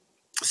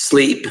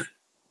sleep,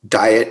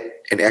 diet,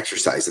 and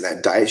exercise. And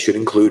that diet should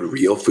include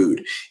real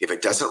food. If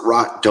it doesn't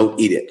rot, don't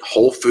eat it.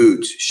 Whole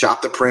foods,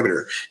 shop the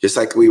perimeter, just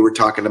like we were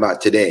talking about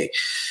today.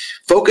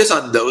 Focus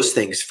on those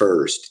things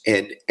first,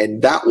 and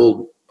that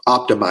will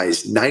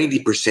optimize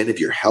 90% of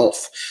your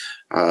health.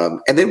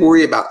 And then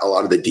worry about a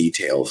lot of the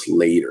details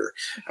later.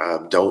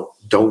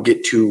 Don't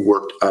get too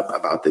worked up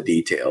about the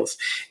details.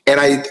 And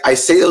I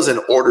say those in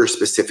order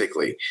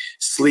specifically.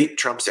 Sleep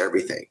trumps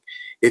everything.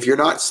 If you're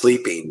not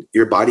sleeping,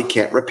 your body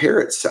can't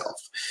repair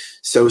itself.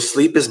 So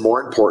sleep is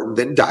more important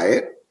than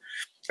diet.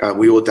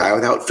 We will die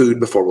without food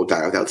before we'll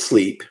die without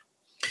sleep.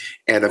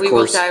 And of course, we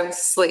will die with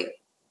sleep.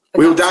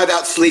 We will die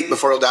without sleep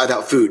before we'll die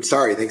without food.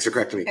 Sorry, thanks for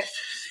correcting me.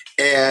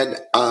 And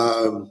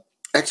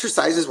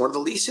exercise is one of the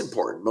least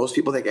important. Most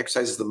people think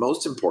exercise is the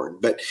most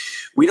important, but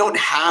we don't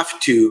have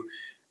to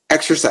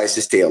exercise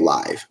to stay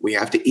alive. We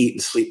have to eat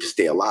and sleep to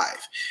stay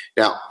alive.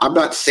 Now, I'm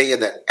not saying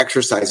that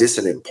exercise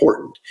isn't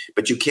important,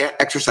 but you can't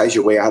exercise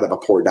your way out of a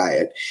poor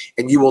diet,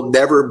 and you will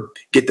never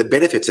get the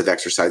benefits of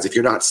exercise if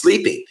you're not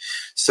sleeping.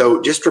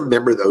 So just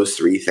remember those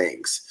 3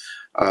 things.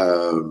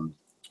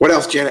 What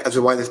else, Janet, as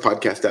we wind this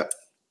podcast up?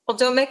 Well,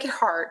 don't make it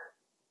hard.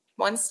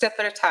 One step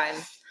at a time.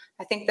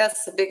 I think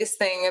that's the biggest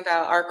thing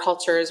about our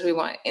culture is we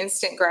want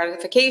instant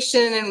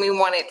gratification and we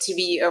want it to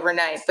be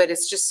overnight, but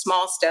it's just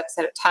small steps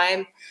at a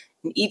time.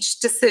 And each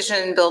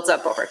decision builds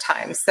up over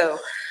time. So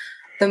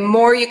the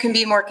more you can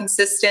be more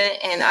consistent,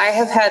 and I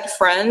have had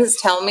friends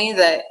tell me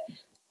that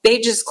they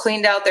just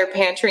cleaned out their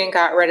pantry and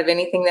got rid of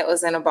anything that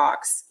was in a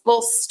box.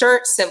 Well,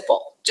 start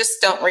simple. Just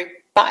don't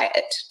buy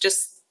it.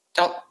 Just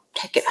don't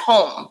take it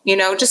home. You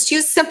know, just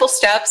use simple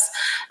steps.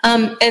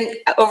 And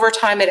over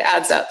time it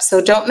adds up.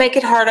 So don't make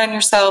it hard on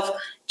yourself.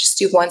 Just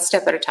do one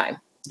step at a time.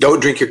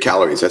 Don't drink your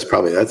calories. That's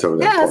over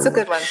there. Yeah, that's a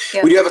good one.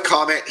 Yeah. We do have a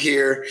comment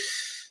here.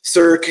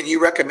 Sir, can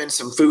you recommend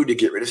some food to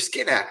get rid of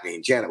skin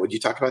acne? Janet, would you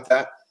talk about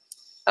that?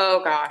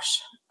 Oh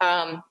gosh.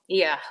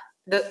 Yeah.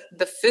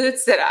 The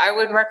foods that I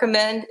would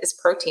recommend is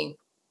protein.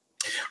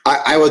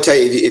 I will tell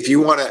you, if you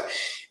want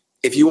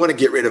to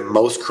get rid of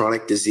most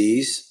chronic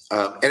disease,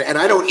 and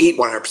I don't eat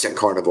 100%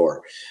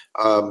 carnivore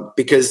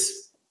because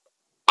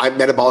I'm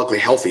metabolically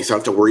healthy, so I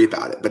don't have to worry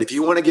about it. But if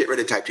you want to get rid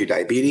of type 2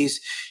 diabetes,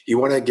 you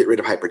want to get rid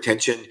of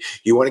hypertension,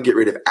 you want to get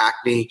rid of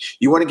acne,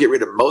 you want to get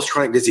rid of most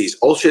chronic disease,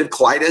 ulcerative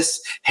colitis,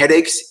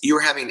 headaches,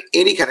 you're having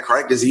any kind of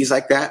chronic disease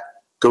like that,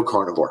 go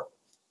carnivore.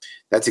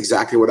 That's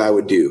exactly what I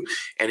would do.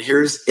 And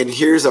here's a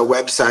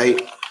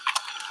website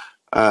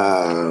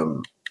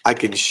I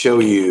can show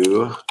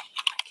you.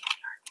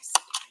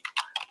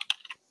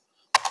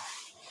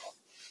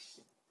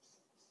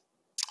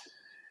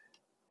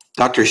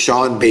 Dr.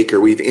 Shawn Baker,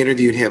 we've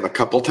interviewed him a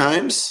couple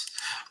times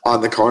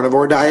on the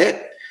carnivore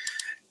diet,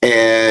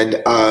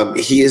 and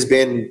he has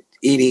been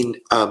eating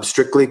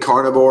strictly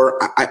carnivore.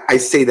 I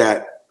say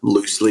that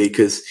loosely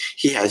because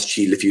he has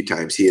cheated a few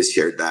times. He has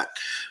shared that.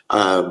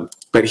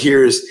 But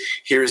here's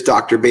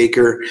Dr.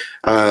 Baker.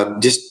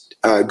 Just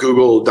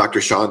Google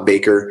Dr. Shawn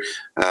Baker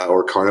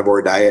or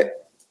carnivore diet.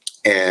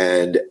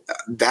 And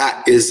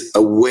that is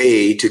a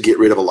way to get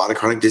rid of a lot of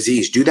chronic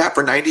disease. Do that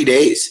for 90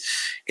 days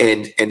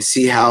and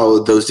see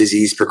how those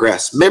diseases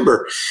progress.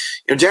 Remember,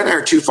 Jan and I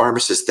are 2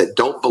 pharmacists that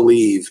don't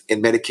believe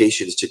in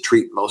medications to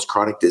treat most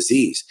chronic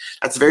disease.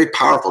 That's very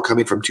powerful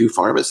coming from 2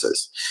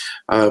 pharmacists.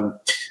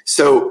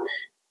 So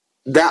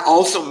that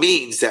also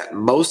means that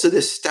most of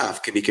this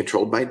stuff can be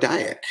controlled by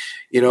diet.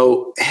 You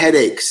know,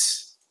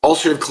 headaches,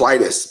 ulcerative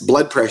colitis,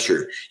 blood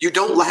pressure. You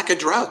don't lack a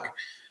drug.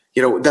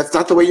 You know, that's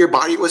not the way your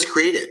body was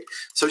created.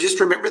 So just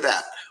remember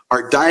that.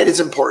 Our diet is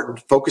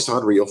important. Focus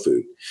on real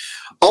food.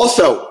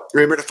 Also,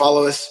 remember to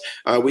follow us.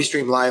 We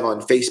stream live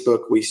on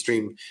Facebook. We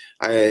stream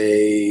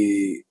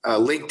LinkedIn,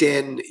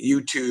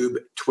 YouTube,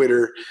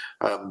 Twitter.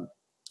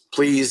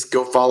 Please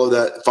go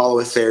follow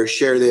us there.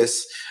 Share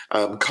this.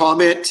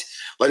 Comment.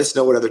 Let us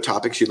know what other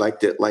topics you'd like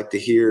to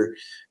hear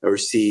or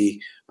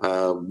see.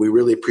 We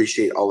really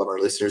appreciate all of our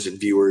listeners and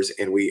viewers,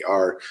 and we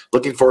are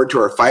looking forward to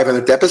our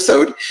 500th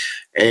episode.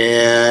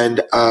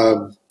 And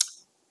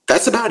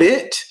that's about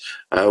it.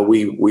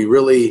 We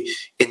really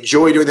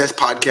enjoy doing this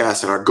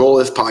podcast, and our goal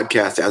of this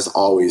podcast, as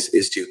always,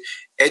 is to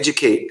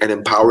educate and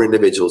empower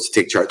individuals to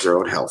take charge of their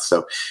own health.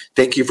 So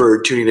thank you for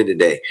tuning in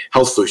today.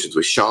 Health Solutions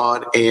with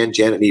Shawn and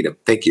Janet Needham.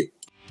 Thank you.